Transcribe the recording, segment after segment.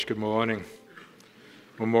Good morning.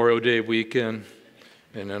 Memorial Day weekend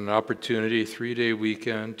and an opportunity, 3-day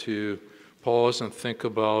weekend, to pause and think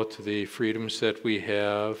about the freedoms that we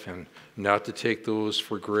have and not to take those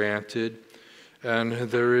for granted. And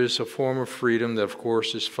there is a form of freedom that, of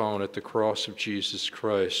course, is found at the cross of Jesus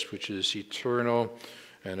Christ, which is eternal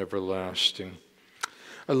and everlasting.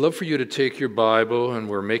 I'd love for you to take your Bible, and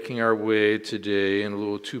we're making our way today in a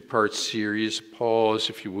little two-part series, pause,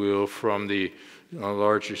 if you will, from the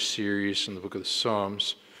larger series in the book of the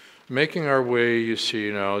Psalms. Making our way, you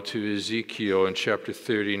see now, to Ezekiel in chapter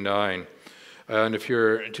 39. And if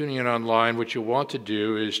you're tuning in online, what you want to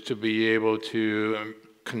do is to be able to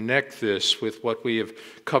connect this with what we have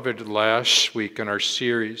covered last week in our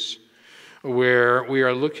series, where we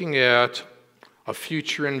are looking at a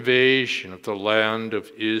future invasion of the land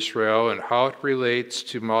of Israel and how it relates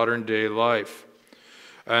to modern day life.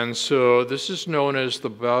 And so this is known as the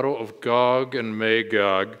Battle of Gog and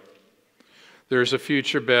Magog. There's a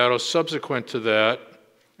future battle subsequent to that,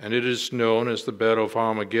 and it is known as the Battle of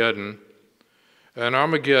Armageddon. And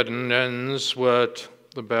Armageddon ends what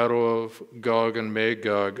the Battle of Gog and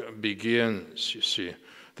Magog begins, you see.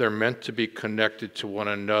 They're meant to be connected to one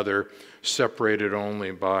another, separated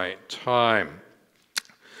only by time.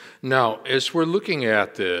 Now, as we're looking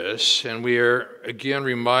at this, and we are again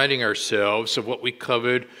reminding ourselves of what we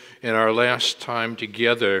covered in our last time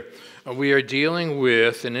together, we are dealing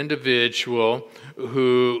with an individual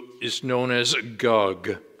who is known as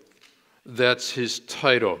Gog. That's his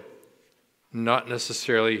title, not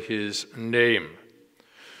necessarily his name.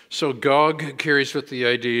 So Gog carries with the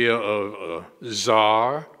idea of a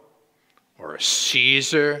czar or a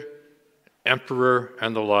Caesar, emperor,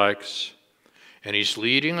 and the likes. And he's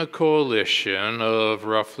leading a coalition of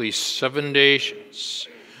roughly 7 nations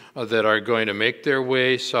that are going to make their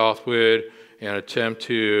way southward and attempt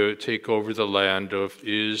to take over the land of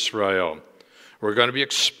Israel. We're going to be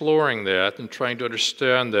exploring that and trying to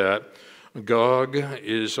understand that. Gog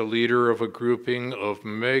is a leader of a grouping of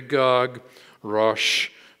Magog, Rosh,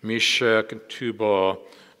 Meshach, and Tubal,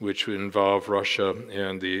 which would involve Russia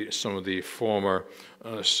and some of the former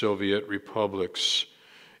Soviet republics.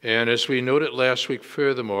 And as we noted last week,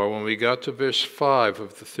 furthermore, when we got to verse 5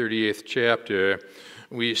 of the 38th chapter,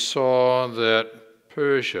 we saw that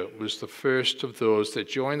Persia was the first of those that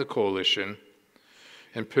joined the coalition,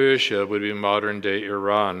 and Persia would be modern-day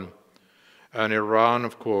Iran. And Iran,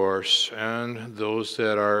 of course, and those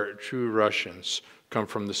that are true Russians come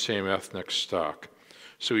from the same ethnic stock.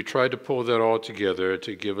 So we tried to pull that all together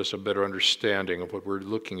to give us a better understanding of what we're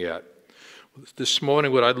looking at. This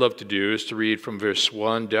morning, what I'd love to do is to read from verse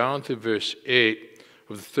 1 down to verse 8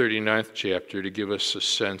 of the 39th chapter to give us a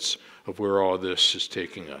sense of where all this is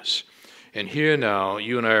taking us. And here now,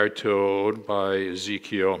 you and I are told by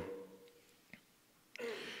Ezekiel,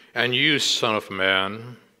 "And you, son of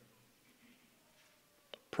man,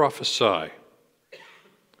 prophesy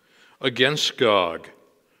against Gog,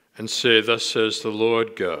 and say, Thus says the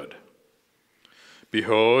Lord God,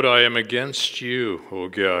 Behold, I am against you, O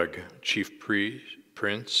Gog, chief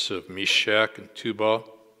prince of Meshach and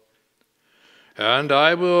Tubal, and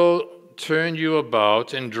I will turn you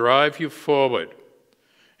about and drive you forward,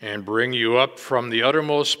 and bring you up from the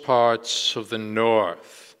uttermost parts of the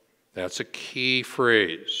north." That's a key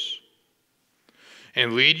phrase.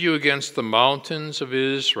 "And lead you against the mountains of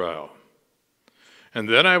Israel. And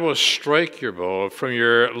then I will strike your bow from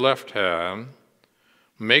your left hand,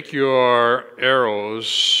 make your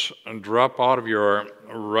arrows drop out of your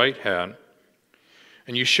right hand,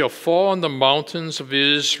 and you shall fall on the mountains of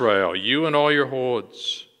Israel, you and all your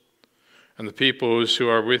hordes, and the peoples who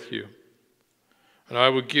are with you. And I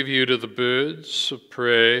will give you to the birds of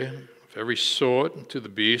prey of every sort, and to the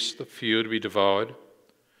beasts of the field to be devoured.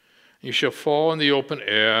 You shall fall in the open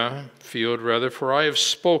air, field rather, for I have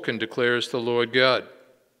spoken, declares the Lord God.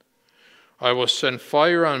 I will send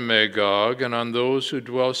fire on Magog and on those who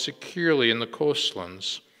dwell securely in the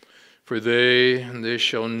coastlands, for they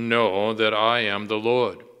shall know that I am the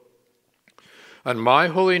Lord. And my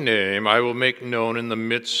holy name I will make known in the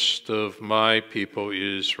midst of my people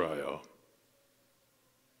Israel.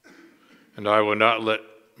 And I will not let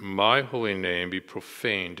my holy name be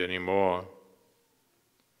profaned anymore.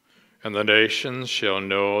 And the nations shall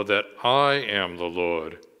know that I am the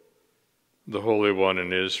Lord, the Holy One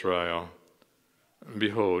in Israel. And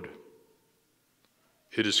behold,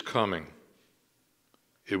 it is coming.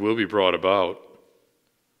 It will be brought about,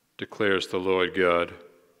 declares the Lord God.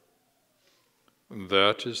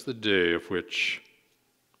 That is the day of which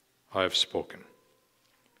I have spoken."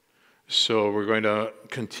 So we're going to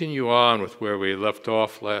continue on with where we left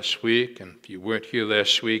off last week. And if you weren't here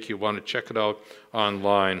last week, you want to check it out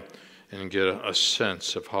online and get a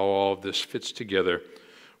sense of how all of this fits together,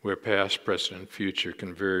 where past, present, and future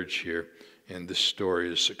converge here. And this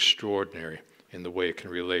story is extraordinary in the way it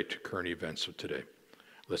can relate to current events of today.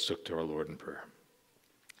 Let's look to our Lord in prayer.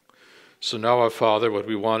 So now, our Father, what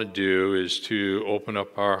we want to do is to open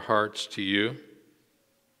up our hearts to you.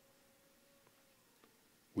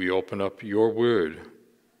 We open up your word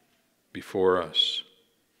before us.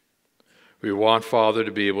 We want, Father,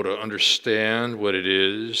 to be able to understand what it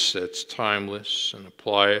is that's timeless and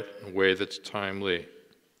apply it in a way that's timely.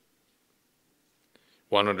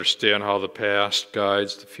 Want to understand how the past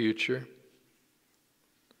guides the future.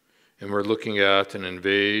 And we're looking at an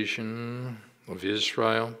invasion of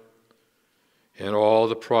Israel, and all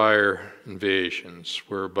the prior invasions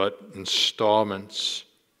were but installments,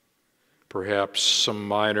 perhaps some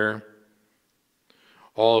minor,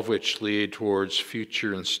 all of which lead towards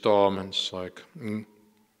future installments like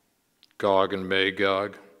Gog and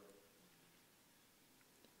Magog,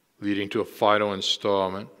 leading to a final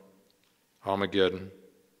installment, Armageddon,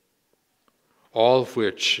 all of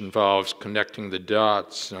which involves connecting the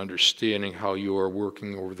dots and understanding how you are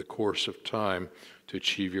working over the course of time to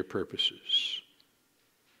achieve your purposes.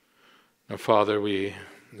 Now, Father,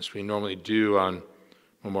 as we normally do on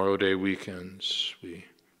Memorial Day weekends, we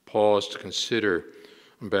pause to consider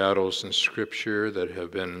battles in Scripture that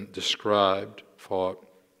have been described, fought,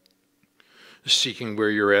 seeking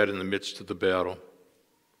where you're at in the midst of the battle.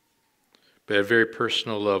 But at very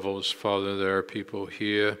personal levels, Father, there are people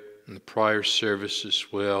here in the prior service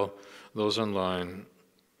as well, those online,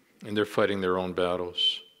 and they're fighting their own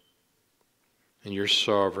battles. And you're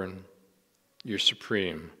sovereign, you're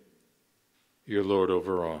supreme, you're Lord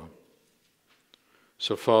over all.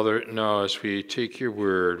 So, Father, now as we take your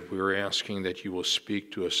word, we're asking that you will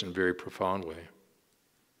speak to us in a very profound way.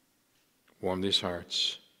 Warm these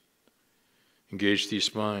hearts, engage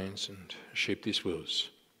these minds, and shape these wills.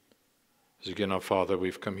 As again, our Father,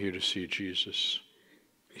 we've come here to see Jesus,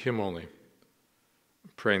 him only.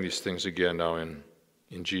 I'm praying these things again now in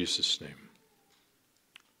Jesus' name.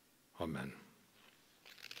 Amen.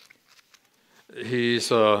 He's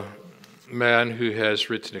a man who has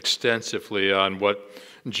written extensively on what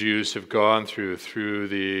Jews have gone through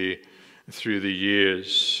the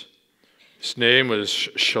years. His name was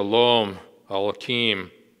Shalom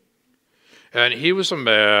Aleichem, and he was a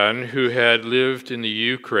man who had lived in the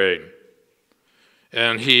Ukraine,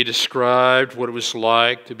 and he described what it was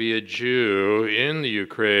like to be a Jew in the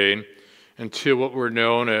Ukraine until what were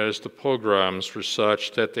known as the pogroms were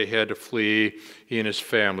such that they had to flee, he and his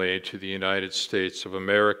family, to the United States of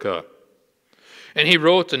America. And he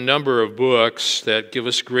wrote a number of books that give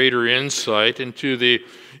us greater insight into the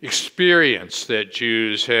experience that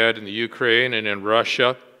Jews had in the Ukraine and in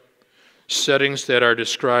Russia, settings that are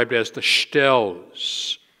described as the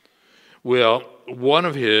shtels. Well, one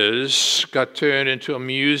of his got turned into a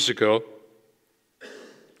musical,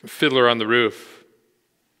 Fiddler on the Roof.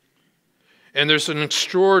 And there's an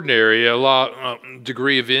extraordinary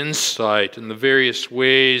degree of insight in the various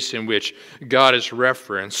ways in which God is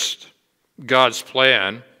referenced, God's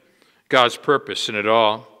plan, God's purpose in it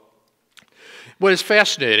all. What is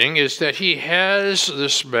fascinating is that he has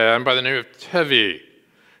this man by the name of Tevi,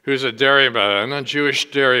 who's a dairyman, a Jewish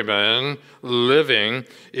dairyman living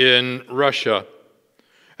in Russia.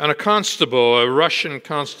 And a Russian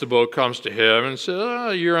constable comes to him and says, "Oh,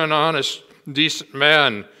 you're an honest, decent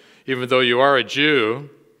man, even though you are a Jew."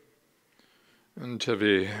 And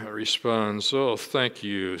Tevi responds, "Oh, thank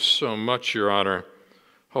you so much, Your Honor.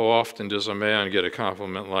 How often does a man get a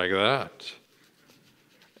compliment like that?"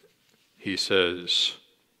 He says,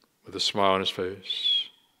 with a smile on his face.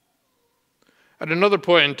 At another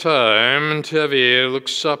point in time, Tevi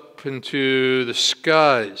looks up into the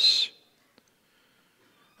skies.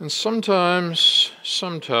 And sometimes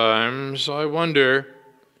I wonder,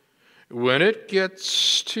 when it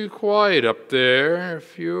gets too quiet up there,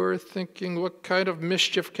 if you're thinking, what kind of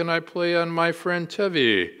mischief can I play on my friend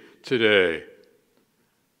Tevi today?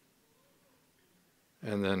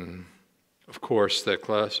 And then, of course, that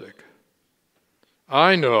classic.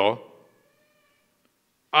 I know.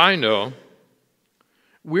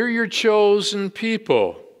 We're your chosen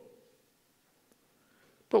people.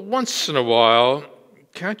 But once in a while,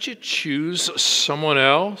 can't you choose someone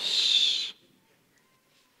else?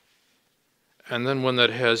 And then one that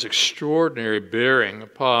has extraordinary bearing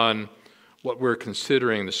upon what we're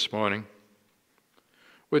considering this morning.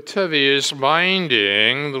 With Tevi is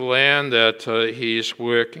minding the land that he's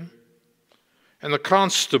working, and the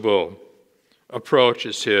constable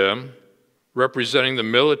approaches him representing the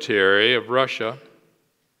military of Russia.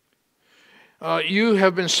 You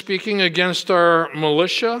have been speaking against our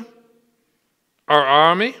militia, our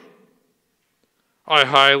army. I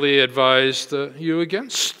highly advise you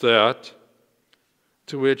against that.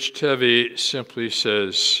 To which Tevi simply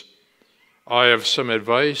says, I have some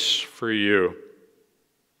advice for you.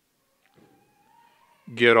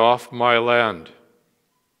 Get off my land.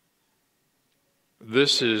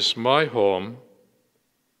 This is my home,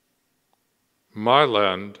 my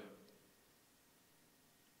land.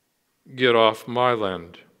 Get off my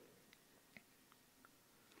land.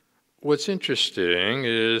 What's interesting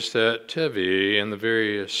is that Tevi, and the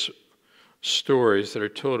various stories that are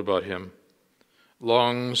told about him,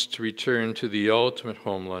 longs to return to the ultimate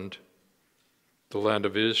homeland, the land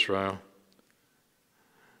of Israel.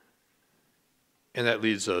 And that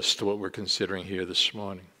leads us to what we're considering here this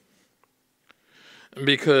morning.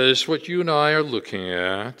 Because what you and I are looking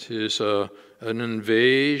at is an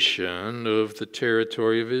invasion of the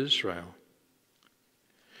territory of Israel.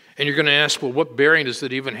 And you're going to ask, well, what bearing does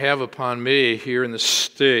it even have upon me here in the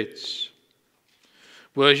States?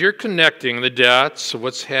 Well, as you're connecting the dots of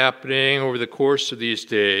what's happening over the course of these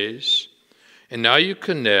days, and now you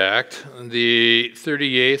connect the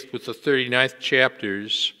 38th with the 39th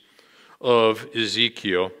chapters of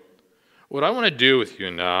Ezekiel, what I want to do with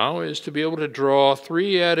you now is to be able to draw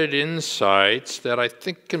three added insights that I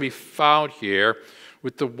think can be found here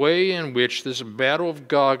with the way in which this battle of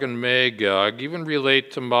Gog and Magog even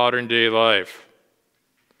relate to modern day life.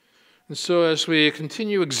 And so as we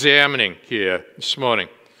continue examining here this morning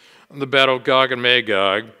the battle of Gog and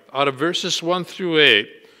Magog, out of verses 1 through 8,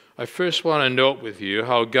 I first want to note with you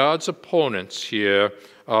how God's opponents here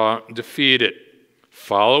are defeated.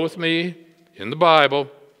 Follow with me in the Bible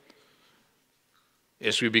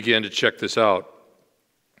as we begin to check this out.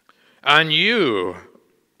 And you,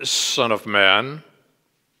 son of man,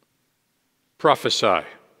 prophesy.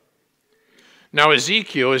 Now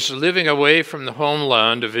Ezekiel is living away from the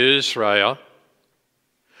homeland of Israel,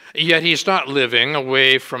 yet he's not living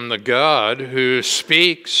away from the God who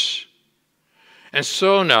speaks. And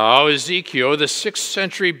so now Ezekiel, the 6th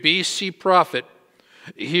century BC prophet,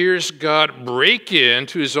 hears God break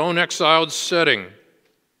into his own exiled setting.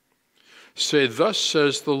 Say, thus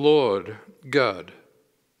says the Lord God,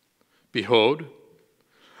 behold,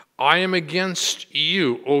 I am against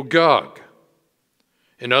you, O Gog.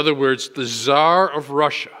 In other words, the Tsar of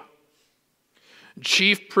Russia,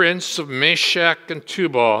 chief prince of Meshech and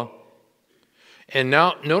Tubal. And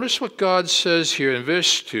now notice what God says here in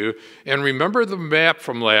verse 2, and remember the map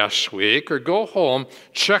from last week, or go home,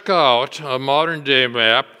 check out a modern day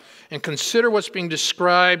map, and consider what's being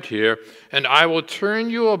described here, and I will turn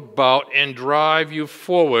you about and drive you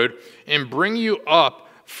forward and bring you up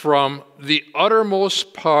from the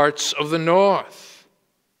uttermost parts of the north.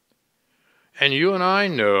 And you and I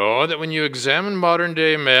know that when you examine modern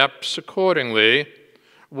day maps accordingly,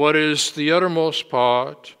 what is the uttermost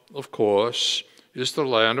part, of course, is the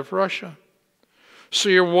land of Russia. So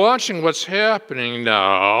you're watching what's happening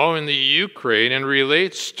now in the Ukraine and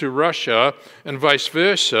relates to Russia and vice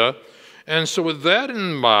versa. And so with that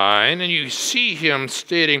in mind, and you see him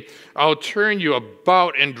stating, I'll turn you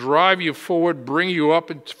about and drive you forward, bring you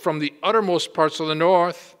up from the uttermost parts of the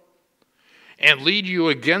north, and lead you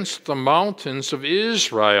against the mountains of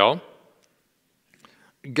Israel,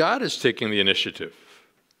 God is taking the initiative.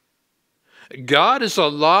 God is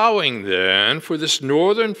allowing then for this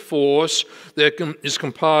northern force that is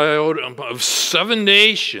compiled of 7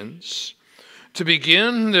 nations to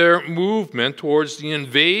begin their movement towards the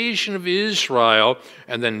invasion of Israel.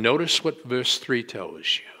 And then notice what verse 3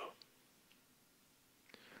 tells you.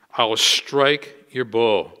 I will strike your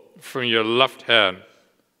bow from your left hand,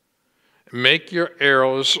 make your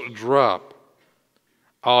arrows drop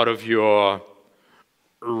out of your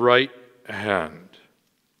right hand.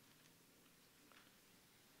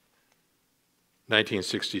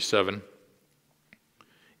 1967,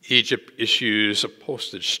 Egypt issues a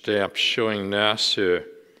postage stamp showing Nasser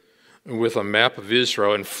with a map of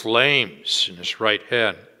Israel in flames in his right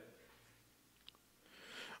hand.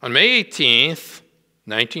 On May 18th,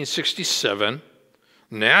 1967,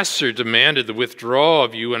 Nasser demanded the withdrawal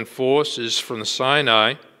of UN forces from the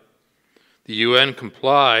Sinai. The UN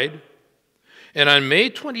complied. And on May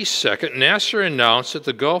 22nd, Nasser announced that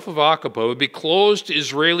the Gulf of Aqaba would be closed to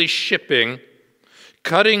Israeli shipping,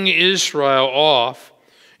 cutting Israel off.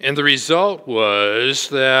 And the result was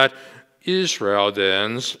that Israel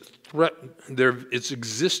then, its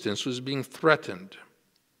existence was being threatened.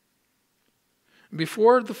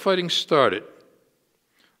 Before the fighting started,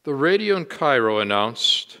 the radio in Cairo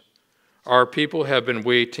announced, Our people have been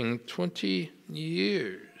waiting 20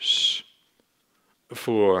 years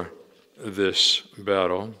for this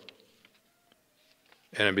battle,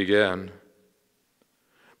 and it began.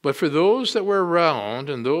 But for those that were around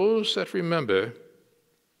and those that remember,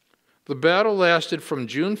 the battle lasted from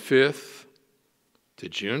June 5th to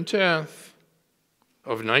June 10th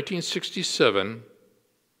of 1967,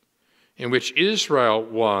 in which Israel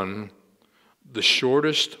won the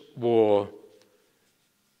shortest war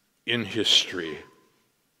in history.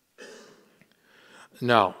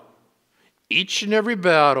 Now, each and every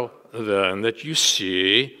battle then that you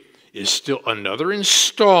see is still another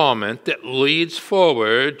installment that leads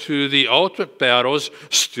forward to the ultimate battles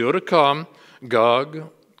still to come, Gog,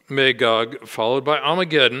 Magog, followed by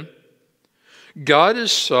Armageddon. God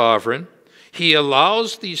is sovereign. He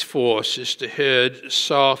allows these forces to head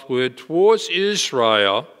southward towards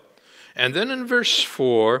Israel. And then in verse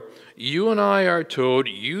 4, you and I are told,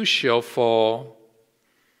 you shall fall.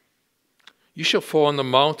 You shall fall in the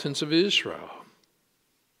mountains of Israel.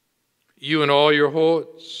 You and all your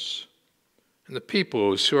hordes, and the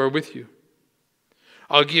peoples who are with you.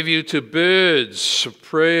 I'll give you to birds of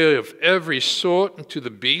prey of every sort, and to the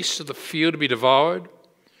beasts of the field to be devoured.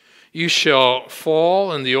 You shall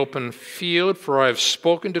fall in the open field, for I have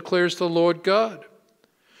spoken, declares the Lord God.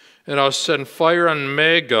 And I'll send fire on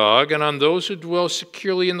Magog and on those who dwell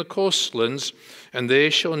securely in the coastlands, and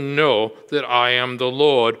they shall know that I am the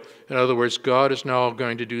Lord. In other words, God is now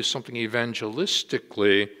going to do something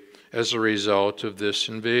evangelistically as a result of this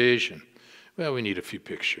invasion. Well, we need a few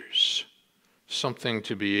pictures, something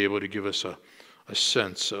to be able to give us a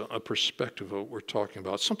sense, a perspective of what we're talking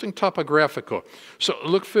about, something topographical. So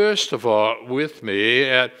look first of all with me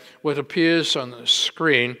at what appears on the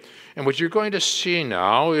screen. And what you're going to see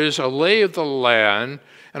now is a lay of the land,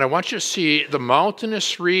 and I want you to see the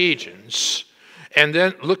mountainous regions, and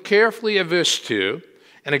then look carefully at verse 2,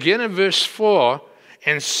 and again in verse 4,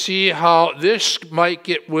 and see how this might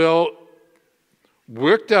get well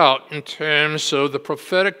worked out in terms of the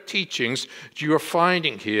prophetic teachings that you are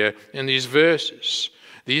finding here in these verses.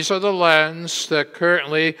 These are the lands that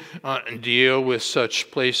currently deal with such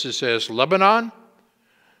places as Lebanon,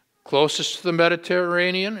 closest to the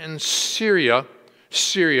Mediterranean, and Syria,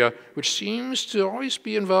 which seems to always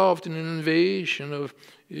be involved in an invasion of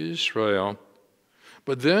Israel.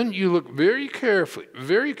 But then you look very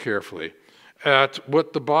carefully at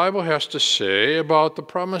what the Bible has to say about the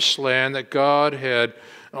promised land that God had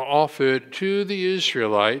offered to the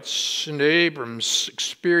Israelites and Abram's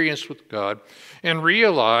experience with God, and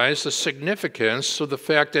realize the significance of the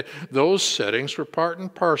fact that those settings were part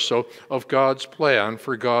and parcel of God's plan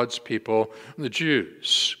for God's people, the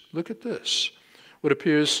Jews. Look at this. What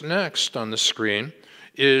appears next on the screen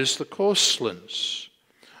is the coastlands.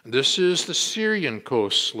 This is the Syrian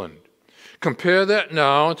coastland. Compare that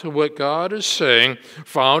now to what God is saying,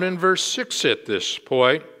 found in verse 6 at this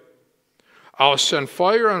point. I'll send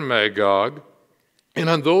fire on Magog and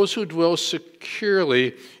on those who dwell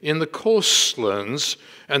securely in the coastlands,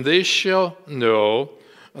 and they shall know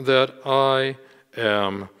that I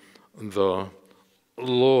am the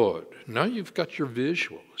Lord. Now you've got your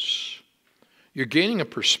visuals. You're gaining a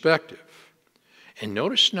perspective. And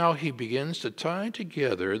notice now he begins to tie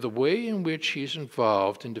together the way in which he's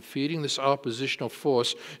involved in defeating this oppositional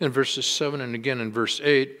force in verses 7 and again in verse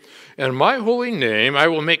 8. And my holy name I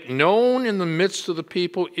will make known in the midst of the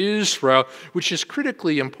people Israel, which is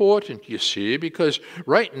critically important, you see, because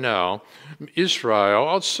right now Israel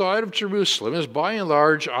outside of Jerusalem is by and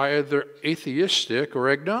large either atheistic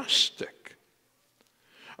or agnostic.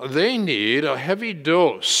 They need a heavy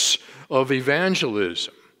dose of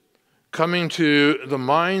evangelism, coming to the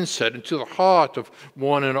mindset and to the heart of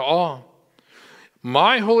one and all.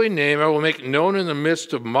 My holy name I will make known in the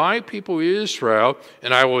midst of my people Israel,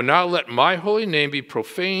 and I will not let my holy name be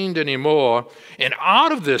profaned anymore. And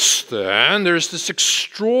out of this then, there's this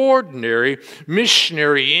extraordinary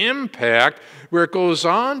missionary impact where it goes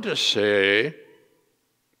on to say,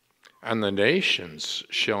 and the nations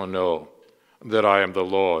shall know that I am the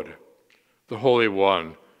Lord, the Holy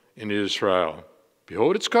One in Israel.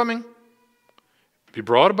 Behold, it's coming. Be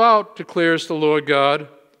brought about, declares the Lord God.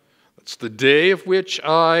 That's the day of which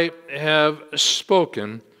I have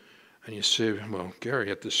spoken. And you say, well, Gary,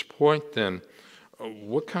 at this point then,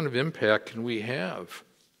 what kind of impact can we have?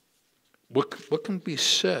 What can be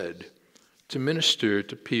said to minister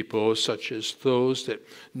to people such as those that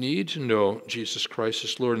need to know Jesus Christ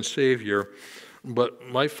as Lord and Savior, but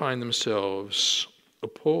might find themselves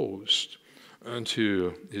opposed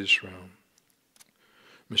unto Israel?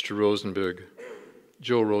 Mr. Rosenberg,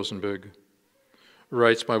 Joe Rosenberg,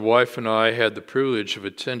 writes, my wife and I had the privilege of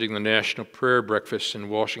attending the National Prayer Breakfast in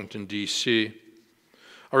Washington, D.C.,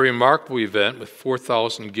 a remarkable event with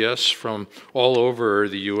 4,000 guests from all over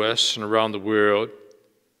the U.S. and around the world.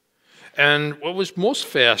 And what was most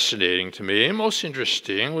fascinating to me, most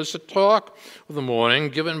interesting, was the talk of the morning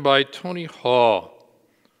given by Tony Hall,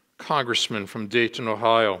 congressman from Dayton,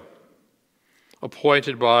 Ohio,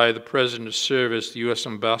 appointed by the President to serve as the U.S.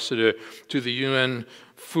 ambassador to the UN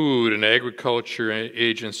Food and Agriculture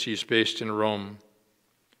agencies based in Rome.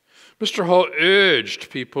 Mr. Hall urged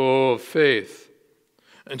people of faith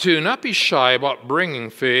to not be shy about bringing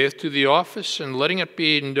faith to the office and letting it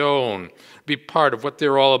be known, be part of what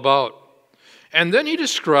they're all about. And then he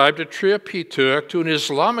described a trip he took to an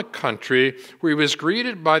Islamic country where he was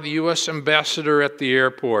greeted by the U.S. ambassador at the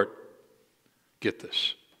airport. Get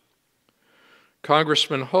this.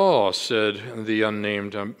 Congressman Hall, said the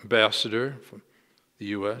unnamed ambassador from the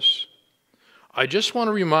U.S., I just want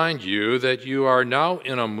to remind you that you are now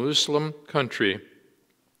in a Muslim country.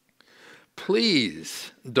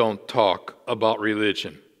 Please don't talk about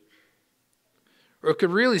religion, or it could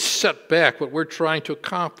really set back what we're trying to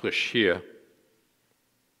accomplish here.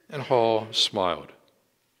 And Hall smiled.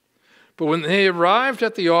 But when they arrived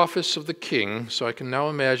at the office of the king, so I can now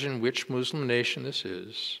imagine which Muslim nation this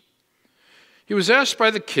is, he was asked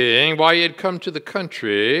by the king why he had come to the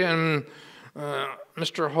country, and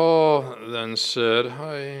Mr. Hall then said,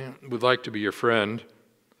 I would like to be your friend.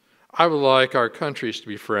 I would like our countries to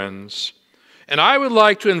be friends. And I would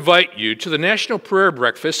like to invite you to the National Prayer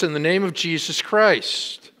Breakfast in the name of Jesus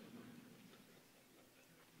Christ.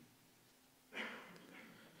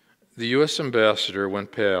 The U.S. ambassador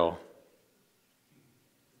went pale.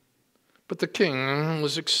 But the king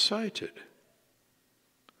was excited,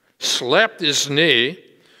 slapped his knee,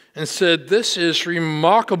 and said, this is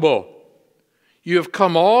remarkable. You have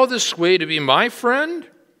come all this way to be my friend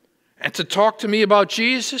and to talk to me about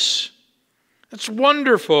Jesus? That's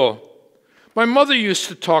wonderful. My mother used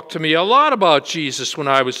to talk to me a lot about Jesus when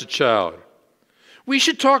I was a child. We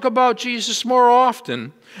should talk about Jesus more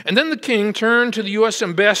often. And then the king turned to the U.S.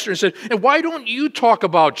 ambassador and said, and why don't you talk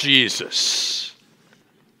about Jesus?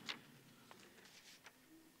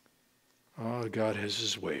 Oh, God has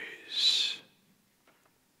his ways.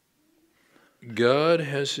 God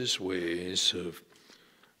has his ways of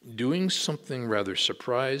doing something rather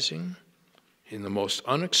surprising in the most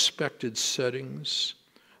unexpected settings,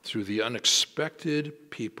 through the unexpected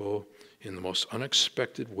people, in the most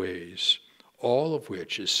unexpected ways, all of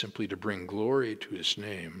which is simply to bring glory to his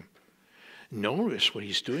name. Notice what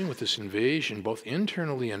he's doing with this invasion, both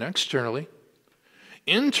internally and externally.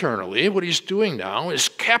 Internally, what he's doing now is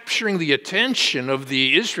capturing the attention of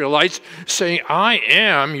the Israelites, saying, I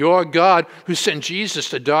am your God who sent Jesus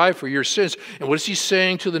to die for your sins. And what is he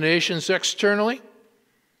saying to the nations externally?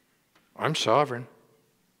 I'm sovereign.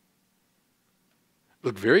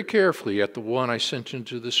 Look very carefully at the one I sent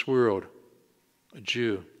into this world, a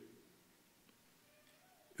Jew,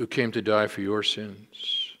 who came to die for your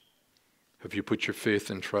sins. Have you put your faith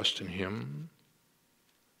and trust in him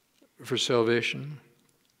for salvation?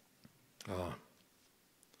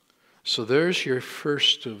 So there's your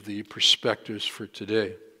first of the perspectives for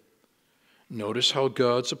today. Notice how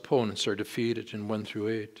God's opponents are defeated in 1 through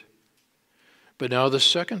 8. But now the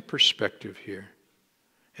second perspective here,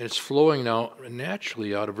 and it's flowing now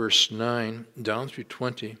naturally out of verse 9 down through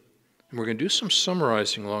 20. And we're going to do some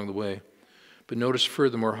summarizing along the way. But notice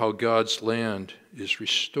furthermore how God's land is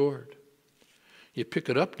restored. You pick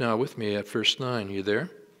it up now with me at verse 9. You there?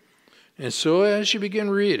 And so as you begin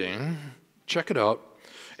reading, check it out.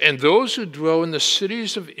 And those who dwell in the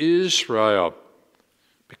cities of Israel,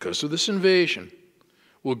 because of this invasion,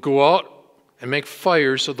 will go out and make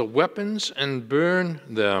fires of the weapons and burn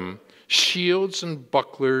them, shields and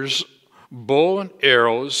bucklers, bow and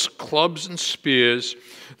arrows, clubs and spears.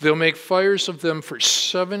 They'll make fires of them for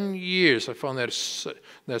 7 years. I found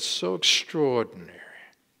that's so extraordinary.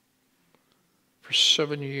 For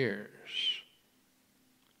 7 years.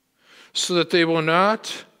 So that they will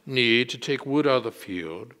not need to take wood out of the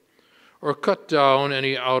field or cut down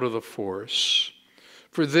any out of the forest.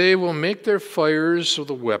 For they will make their fires of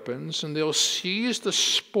the weapons, and they'll seize the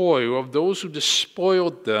spoil of those who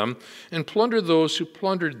despoiled them and plunder those who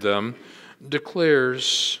plundered them,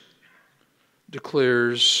 declares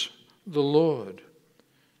the Lord.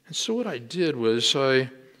 And so what I did was I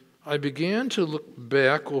began to look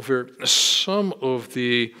back over some of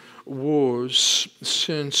the wars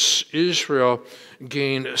since Israel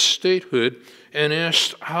gained statehood and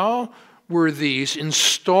asked how were these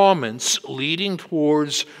installments leading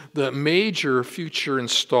towards the major future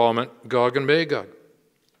installment, Gog and Magog.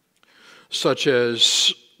 such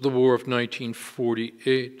as the War of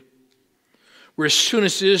 1948, where as soon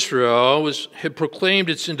as Israel had proclaimed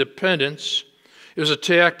its independence, it was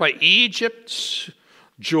attacked by Egypt,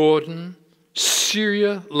 Jordan,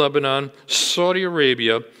 Syria, Lebanon, Saudi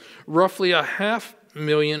Arabia, roughly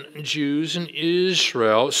 500,000 Jews in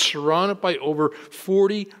Israel, surrounded by over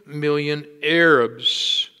 40 million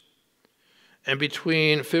Arabs. And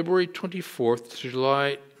between February 24th to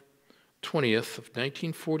July 20th of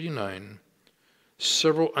 1949,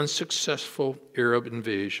 several unsuccessful Arab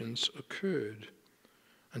invasions occurred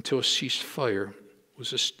until a ceasefire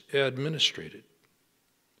was administered.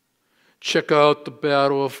 Check out the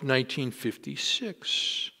Battle of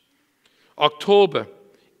 1956. October,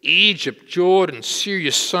 Egypt, Jordan,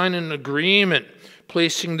 Syria signed an agreement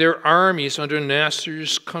placing their armies under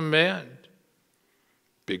Nasser's command.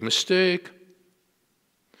 Big mistake.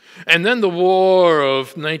 And then the War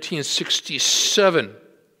of 1967.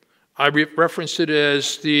 I referenced it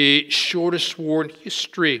as the shortest war in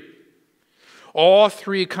history. All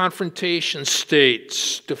three confrontation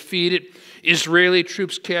states defeated. Israeli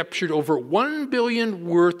troops captured over $1 billion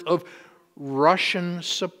worth of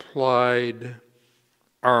Russian-supplied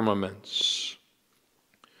armaments.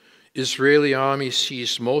 Israeli army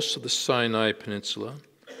seized most of the Sinai Peninsula,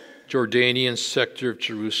 Jordanian sector of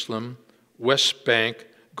Jerusalem, West Bank,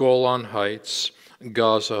 Golan Heights,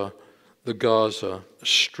 Gaza, the Gaza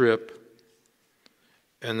Strip,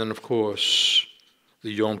 and then, of course,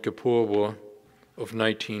 the Yom Kippur War of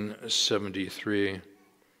 1973,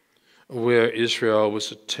 where Israel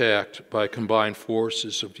was attacked by combined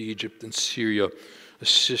forces of Egypt and Syria,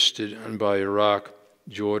 assisted by Iraq,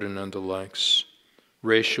 Jordan, and the likes.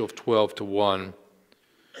 Ratio of 12-1.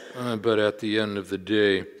 But at the end of the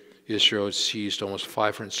day, Israel had seized almost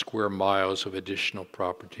 500 square miles of additional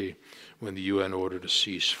property when the UN ordered a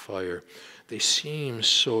ceasefire. They seem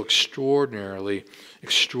so extraordinarily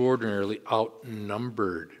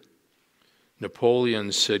outnumbered.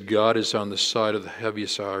 Napoleon said God is on the side of the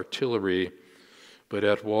heaviest artillery, but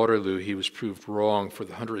at Waterloo he was proved wrong, for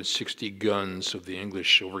the 160 guns of the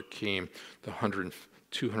English overcame the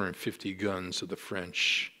 250 guns of the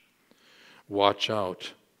French. Watch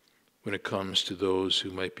out when it comes to those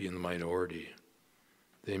who might be in the minority.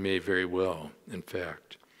 They may very well, in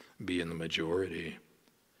fact, be in the majority.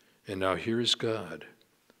 And now here is God,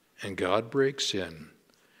 and God breaks in.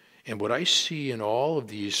 And what I see in all of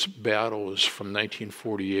these battles from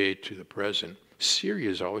 1948 to the present, Syria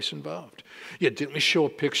is always involved. Yet didn't we show a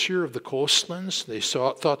picture of the coastlands? They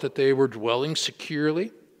thought that they were dwelling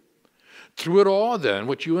securely. Through it all, then,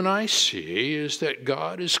 what you and I see is that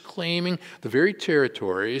God is claiming the very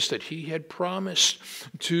territories that he had promised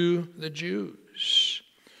to the Jews.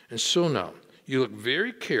 And so now, you look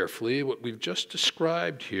very carefully at what we've just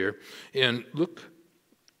described here, and look,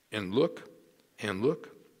 and look, and look.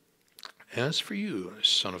 As for you,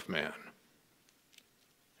 Son of Man,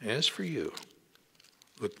 as for you,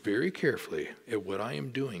 look very carefully at what I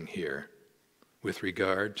am doing here with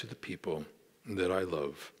regard to the people that I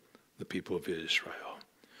love, the people of Israel.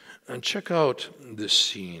 And check out this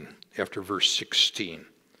scene after verse 16.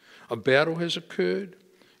 A battle has occurred,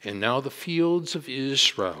 and now the fields of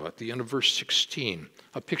Israel. At the end of verse 16,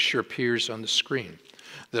 a picture appears on the screen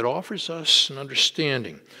that offers us an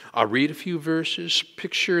understanding. I'll read a few verses.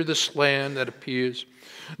 Picture this land that appears.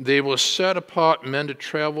 They will set apart men to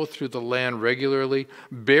travel through the land regularly,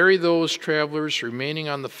 bury those travelers remaining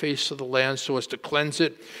on the face of the land so as to cleanse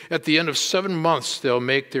it. At the end of 7 months, they'll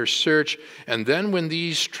make their search. And then when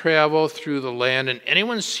these travel through the land and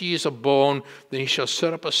anyone sees a bone, then he shall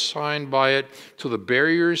set up a sign by it till the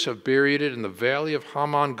buriers have buried it in the valley of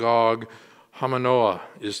Magog. Hamanoah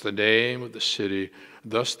is the name of the city.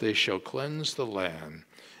 Thus they shall cleanse the land.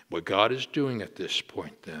 What God is doing at this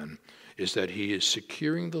point then is that he is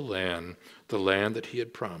securing the land that he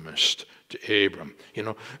had promised to Abram. You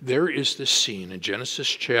know, there is this scene in Genesis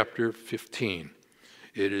chapter 15.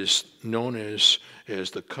 It is known as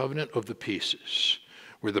the covenant of the pieces,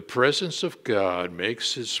 where the presence of God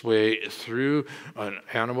makes its way through an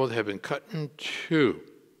animal that had been cut in two.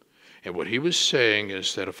 And what he was saying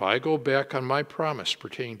is that if I go back on my promise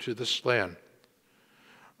pertaining to this land,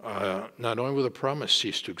 not only will the promise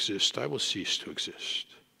cease to exist, I will cease to exist.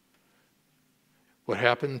 What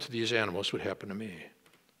happened to these animals would happen to me.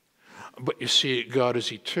 But you see, God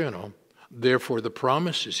is eternal. Therefore, the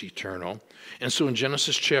promise is eternal. And so in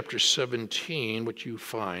Genesis chapter 17, what you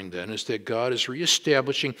find then is that God is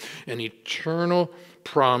reestablishing an eternal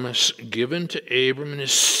promise given to Abram and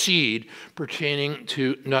his seed pertaining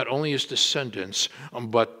to not only his descendants,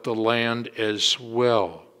 but the land as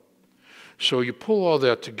well. So you pull all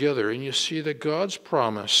that together and you see that God's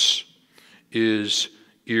promise is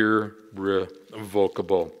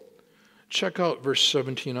irrevocable. Check out verse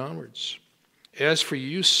 17 onwards. As for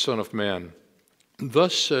you, son of man,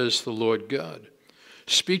 thus says the Lord God,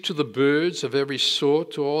 speak to the birds of every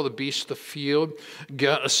sort, to all the beasts of the field.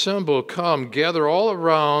 Assemble, come, gather all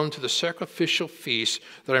around to the sacrificial feast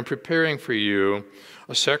that I'm preparing for you,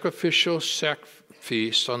 a sacrificial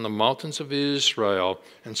feast on the mountains of Israel,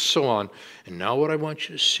 and so on. And now what I want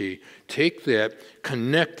you to see, take that,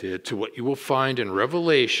 connect it to what you will find in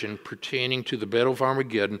Revelation pertaining to the Battle of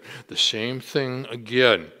Armageddon, the same thing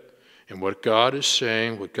again. And what God is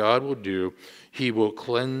saying, what God will do, he will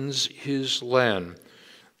cleanse his land.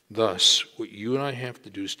 Thus, what you and I have to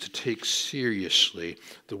do is to take seriously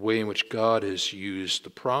the way in which God has used the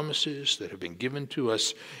promises that have been given to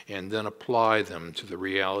us and then apply them to the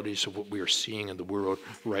realities of what we are seeing in the world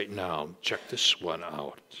right now. Check this one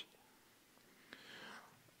out.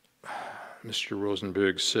 Mr.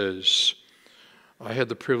 Rosenberg says, I had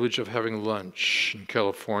the privilege of having lunch in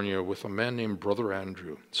California with a man named Brother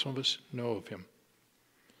Andrew. Some of us know of him.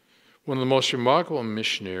 One of the most remarkable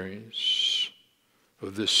missionaries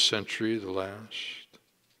of this century, the last.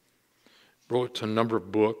 Wrote a number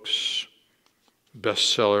of books,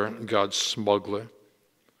 bestseller, God's Smuggler,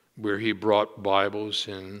 where he brought Bibles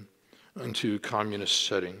into communist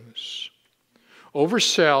settings. Over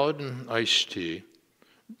salad and iced tea,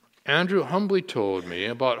 Andrew humbly told me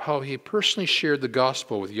about how he personally shared the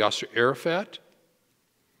gospel with Yasser Arafat,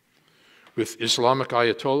 with Islamic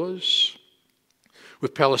Ayatollahs,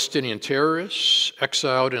 with Palestinian terrorists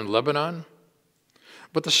exiled in Lebanon.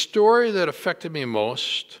 But the story that affected me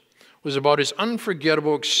most was about his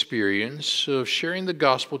unforgettable experience of sharing the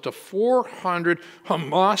gospel to 400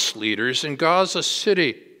 Hamas leaders in Gaza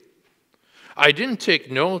City. I didn't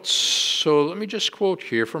take notes, so let me just quote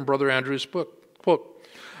here from Brother Andrew's book. Quote,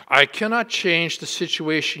 I cannot change the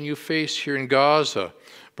situation you face here in Gaza,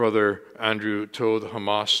 Brother Andrew told the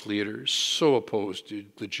Hamas leaders, so opposed to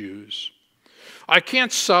the Jews. I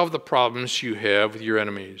can't solve the problems you have with your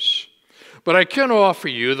enemies. But I can offer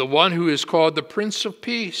you the one who is called the Prince of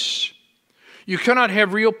Peace. You cannot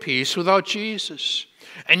have real peace without Jesus,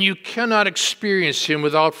 and you cannot experience him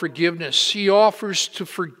without forgiveness. He offers to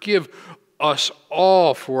forgive us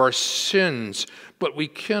all for our sins, but we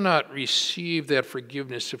cannot receive that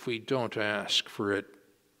forgiveness if we don't ask for it.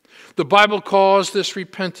 The Bible calls this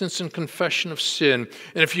repentance and confession of sin,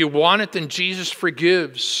 and if you want it, then Jesus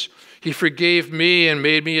forgives. He forgave me and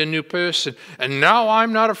made me a new person. And now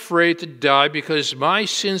I'm not afraid to die because my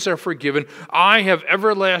sins are forgiven. I have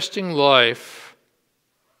everlasting life.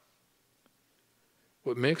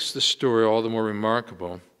 What makes the story all the more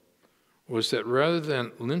remarkable was that rather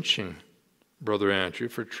than lynching Brother Andrew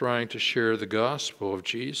for trying to share the gospel of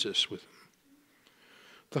Jesus with him,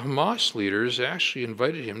 the Hamas leaders actually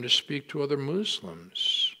invited him to speak to other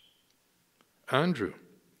Muslims. Andrew,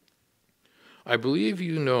 I believe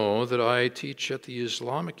you know that I teach at the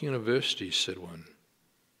Islamic University, said one.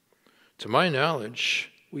 To my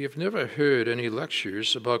knowledge, we have never heard any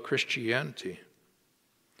lectures about Christianity.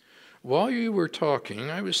 While you were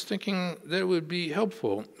talking, I was thinking that it would be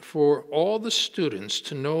helpful for all the students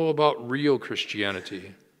to know about real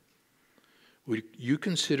Christianity. Would you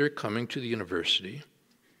consider coming to the university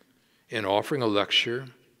and offering a lecture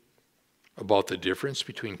about the difference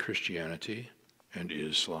between Christianity and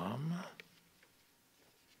Islam?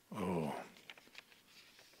 Oh,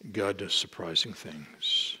 God does surprising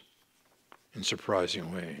things in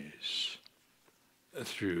surprising ways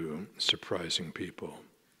through surprising people.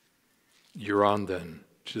 You're on then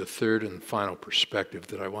to the third and final perspective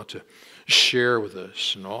that I want to share with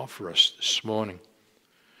us and offer us this morning.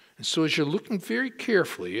 And so as you're looking very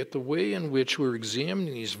carefully at the way in which we're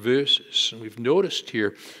examining these verses, and we've noticed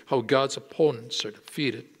here how God's opponents are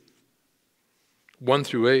defeated, 1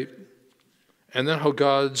 through 8, and then how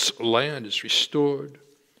God's land is restored.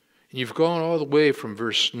 And you've gone all the way from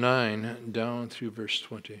verse 9 down through verse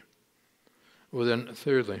 20. Well then,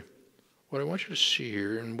 thirdly, what I want you to see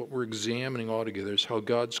here and what we're examining all together is how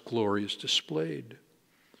God's glory is displayed.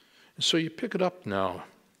 And so you pick it up now.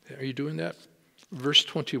 Are you doing that? Verse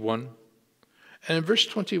 21. And in verse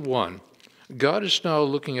 21, God is now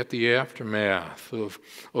looking at the aftermath of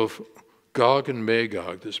Gog and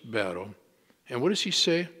Magog, this battle. And what does he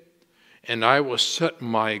say? And I will set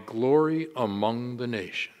my glory among the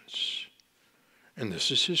nations. And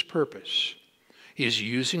this is his purpose. He is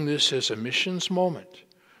using this as a missions moment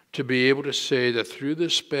to be able to say that through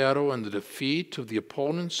this battle and the defeat of the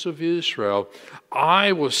opponents of Israel,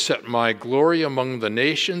 I will set my glory among the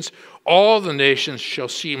nations. All the nations shall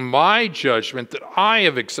see my judgment that I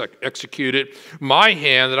have executed, my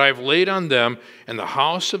hand that I have laid on them, and the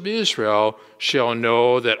house of Israel shall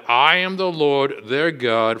know that I am the Lord their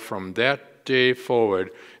God from that day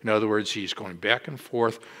forward. In other words, he's going back and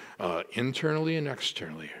forth internally and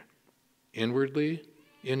externally, inwardly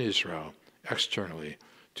in Israel, externally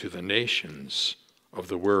to the nations of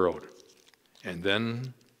the world. And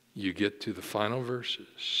then you get to the final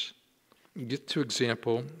verses. You get to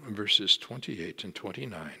example verses 28 and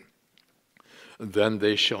 29. Then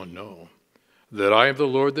they shall know that I am the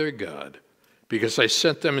Lord their God, because I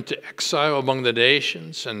sent them into exile among the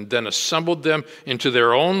nations and then assembled them into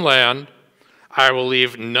their own land. I will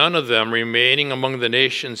leave none of them remaining among the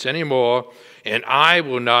nations anymore, and I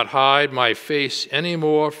will not hide my face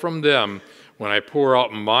anymore from them when I pour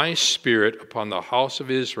out my spirit upon the house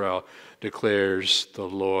of Israel, declares the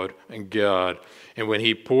Lord God. And when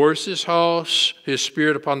he pours his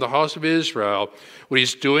spirit upon the house of Israel, what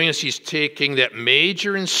he's doing is he's taking that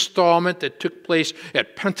major installment that took place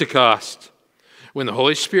at Pentecost, when the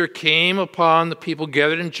Holy Spirit came upon the people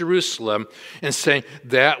gathered in Jerusalem, and saying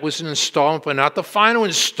that was an installment, but not the final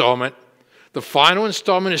installment. The final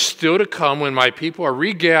installment is still to come when my people are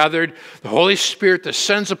regathered. The Holy Spirit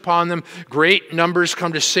descends upon them. Great numbers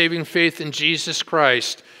come to saving faith in Jesus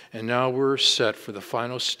Christ. And now we're set for the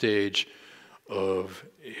final stage of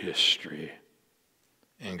history.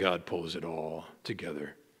 And God pulls it all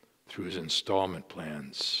together through his installment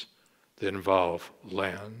plans that involve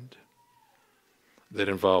land, that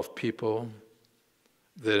involve people,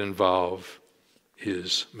 that involve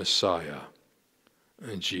his Messiah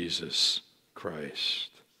and Jesus Christ.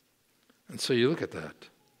 And so you look at that.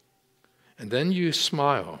 And then you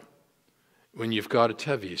smile when you've got a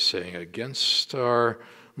Tevi saying, against our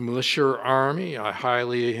militia or army, I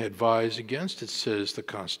highly advise against it, says the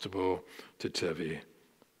constable to Tevi.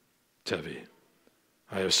 Tevi,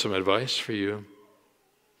 I have some advice for you.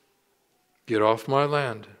 Get off my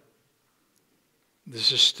land.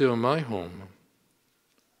 This is still my home,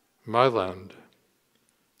 my land.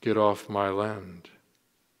 Get off my land.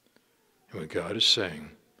 And what God is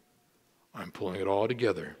saying, I'm pulling it all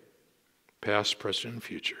together, past, present, and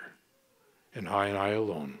future, and I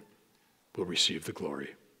alone will receive the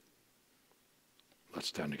glory. Let's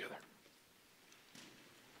stand together.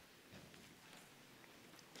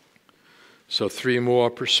 So 3 more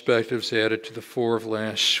perspectives added to the 4 of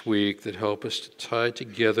last week that help us to tie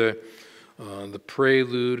together the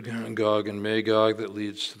prelude, Gog and Magog, that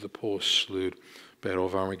leads to the postlude, Battle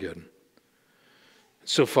of Armageddon.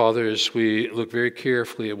 So, Father, as we look very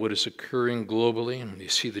carefully at what is occurring globally, and you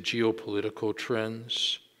see the geopolitical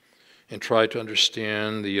trends, and try to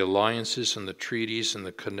understand the alliances and the treaties and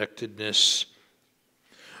the connectedness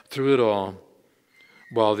through it all,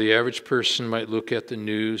 while the average person might look at the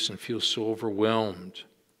news and feel so overwhelmed,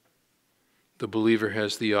 the believer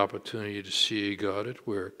has the opportunity to see God at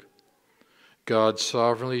work, God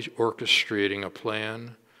sovereignly orchestrating a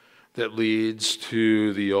plan that leads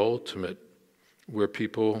to the ultimate, where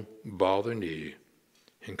people bow their knee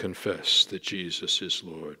and confess that Jesus is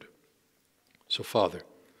Lord. So, Father,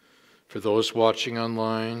 for those watching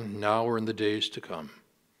online now or in the days to come,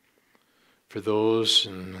 for those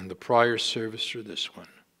in the prior service or this one,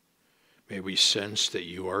 may we sense that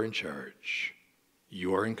you are in charge,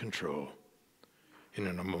 you are in control. And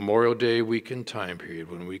in a Memorial Day weekend time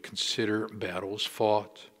period, when we consider battles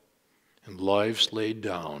fought and lives laid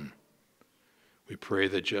down, we pray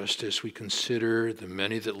that just as we consider the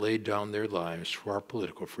many that laid down their lives for our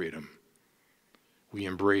political freedom, we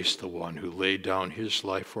embrace the one who laid down his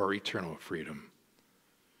life for our eternal freedom,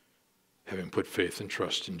 having put faith and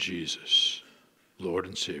trust in Jesus, Lord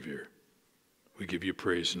and Savior. We give you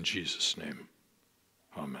praise in Jesus' name.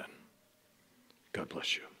 Amen. God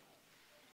bless you.